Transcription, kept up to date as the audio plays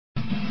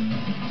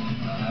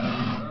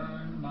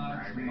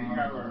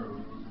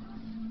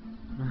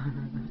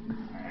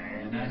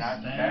And I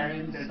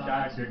stand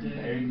aside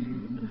today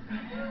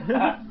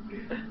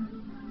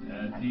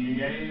at the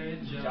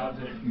edge of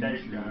the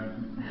future,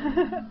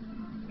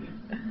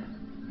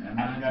 and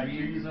my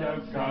dreams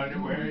have gone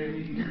away.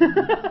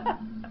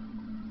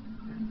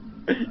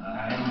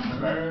 I'm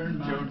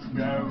burned to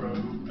tomorrow,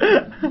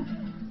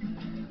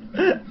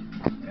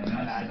 and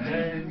I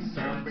stand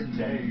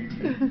serpentine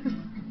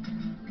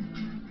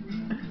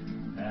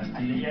at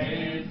the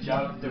edge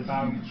of the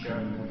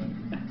future,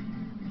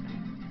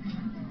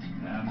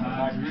 and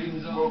my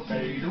dreams will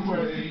fade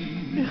away.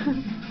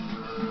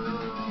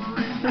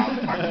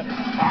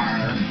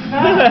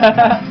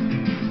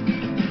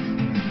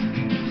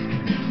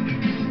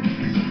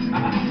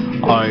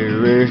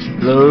 Irish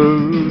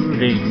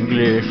blood,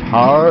 English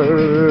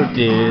heart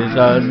is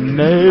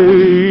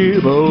unable.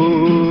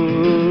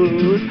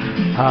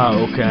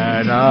 How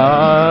can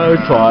I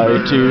try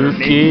to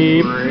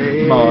keep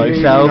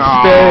myself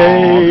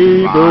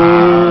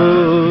stable?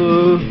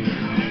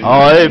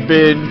 I've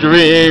been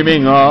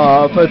dreaming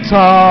of a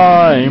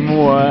time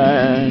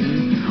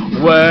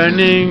when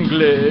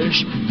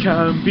English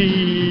can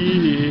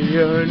be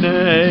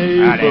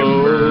enabled,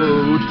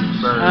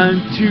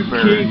 and to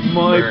keep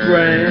my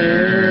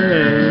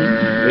brain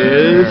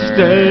is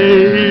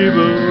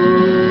stable.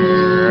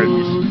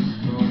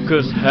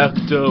 'Cause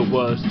Hector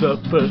was the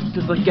first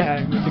of the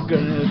gang with a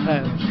gun in his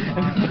hand,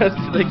 and first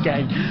of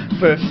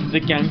the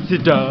gang to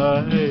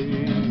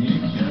die.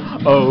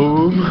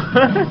 Oh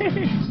my.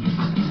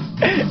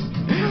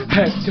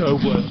 Hector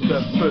was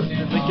the first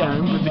of the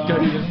gang with the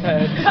gun in his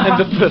hand, and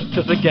the first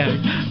of the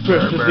gang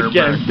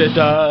to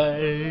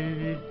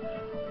die.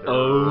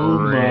 Oh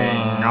my.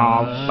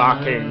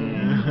 Fucking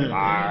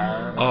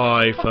fire.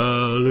 I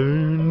fell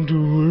into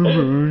a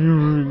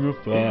ring of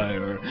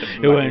fire.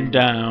 It went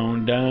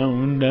down,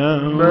 down,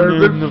 down,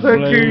 and the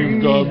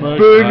flames got much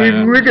burning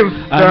higher. ring of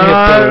And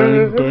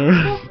fire. it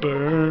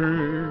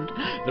burned,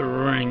 the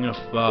ring of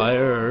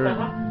fire.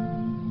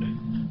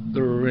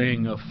 The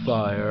ring of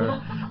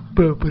fire.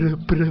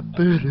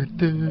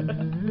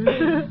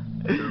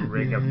 The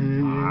ring of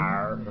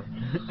fire.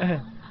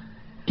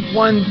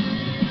 One.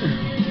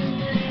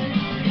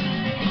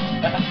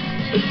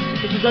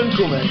 It's his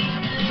uncle, mate.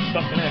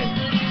 Fucking hell.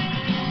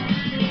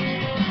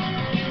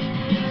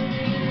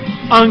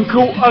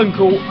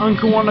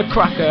 Uncle on a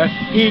cracker.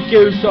 He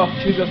goes off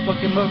to the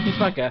fucking monkey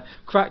smacker.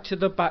 Crack to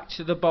the back,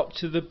 to the bop,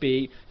 to the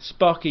beat.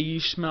 Sparky, you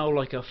smell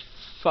like a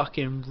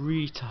fucking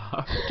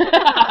retard.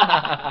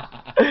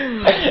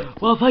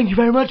 Well, thank you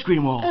very much,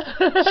 Greenwald.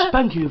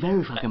 Thank you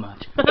very fucking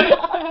much.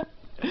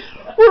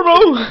 We're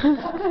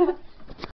wrong.